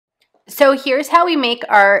So here's how we make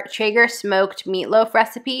our Traeger smoked meatloaf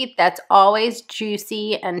recipe that's always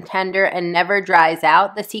juicy and tender and never dries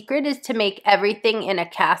out. The secret is to make everything in a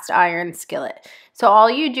cast iron skillet. So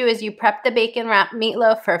all you do is you prep the bacon wrapped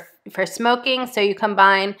meatloaf for smoking. So you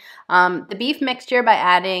combine the beef mixture by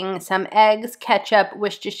adding some eggs, ketchup,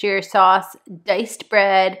 Worcestershire sauce, diced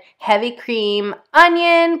bread, heavy cream,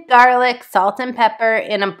 onion, garlic, salt, and pepper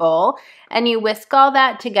in a bowl. And you whisk all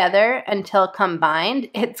that together until combined.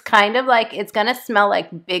 It's kind of like, it's gonna smell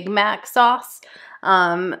like Big Mac sauce.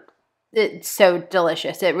 It's so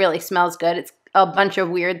delicious. It really smells good. It's a bunch of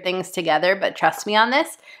weird things together, but trust me on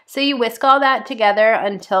this. So you whisk all that together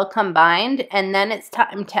until combined, and then it's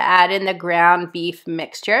time to add in the ground beef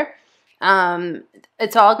mixture.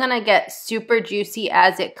 It's all gonna get super juicy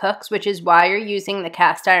as it cooks, which is why you're using the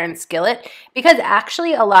cast iron skillet, because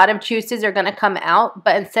actually a lot of juices are gonna come out,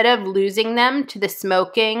 but instead of losing them to the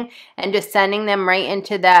smoking and just sending them right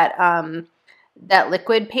into that that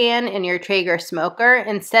liquid pan in your Traeger smoker,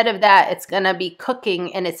 instead of that, it's gonna be cooking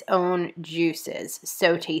in its own juices.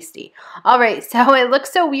 So tasty. All right, so it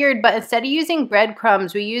looks so weird, but instead of using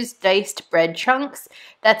breadcrumbs, we use diced bread chunks.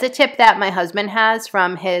 That's a tip that my husband has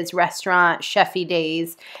from his restaurant chefy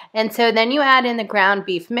days. And so then you add in the ground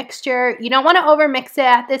beef mixture. You don't want to overmix it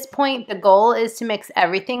at this point. The goal is to mix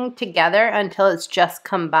everything together until it's just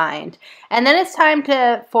combined. And then it's time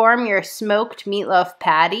to form your smoked meatloaf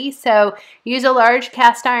patty. So use a large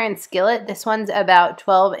cast iron skillet. This one's about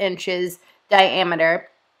 12 inches diameter.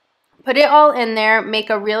 Put it all in there.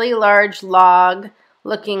 Make a really large log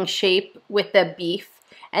looking shape with the beef.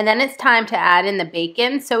 And then it's time to add in the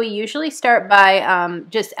bacon. So we usually start by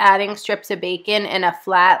just adding strips of bacon in a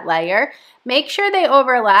flat layer. Make sure they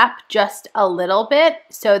overlap just a little bit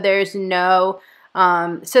so there's no,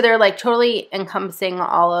 so they're like totally encompassing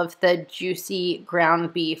all of the juicy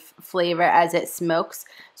ground beef flavor as it smokes.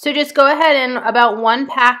 So just go ahead and about 1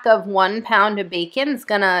 pack of 1 pound of bacon is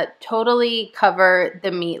gonna totally cover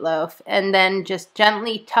the meatloaf, and then just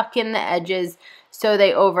gently tuck in the edges so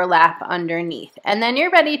they overlap underneath. And then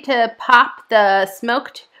you're ready to pop the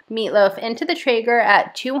smoked meatloaf into the Traeger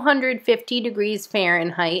at 250 degrees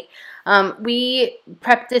Fahrenheit. We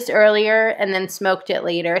prepped this earlier and then smoked it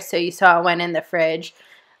later, so you saw it went in the fridge.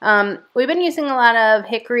 We've been using a lot of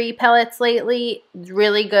hickory pellets lately. It's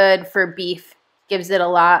really good for beef, gives it a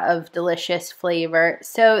lot of delicious flavor.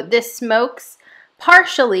 So this smokes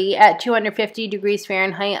partially at 250 degrees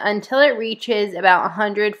Fahrenheit until it reaches about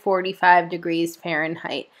 145 degrees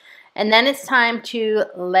Fahrenheit. And then it's time to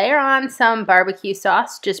layer on some barbecue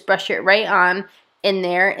sauce. Just brush it right on in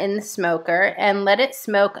there in the smoker and let it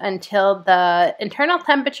smoke until the internal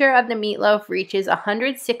temperature of the meatloaf reaches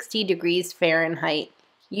 160 degrees Fahrenheit.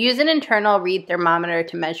 Use an internal read thermometer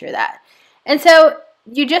to measure that. And so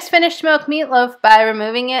you just finished smoked meatloaf by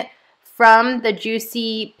removing it from the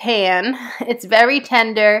juicy pan. It's very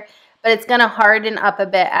tender, but it's gonna harden up a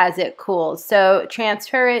bit as it cools. So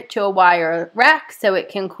transfer it to a wire rack so it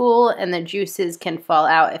can cool and the juices can fall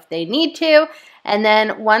out if they need to. And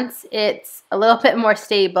then once it's a little bit more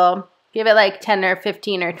stable, give it like 10 or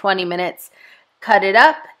 15 or 20 minutes, cut it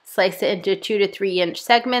up, slice it into 2 to 3 inch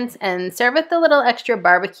segments, and serve with a little extra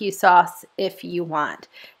barbecue sauce if you want.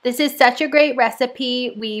 This is such a great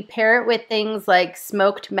recipe. We pair it with things like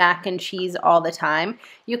smoked mac and cheese all the time.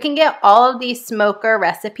 You can get all of these smoker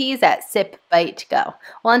recipes at sipbitego.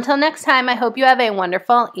 Well, until next time, I hope you have a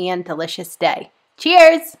wonderful and delicious day.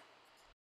 Cheers!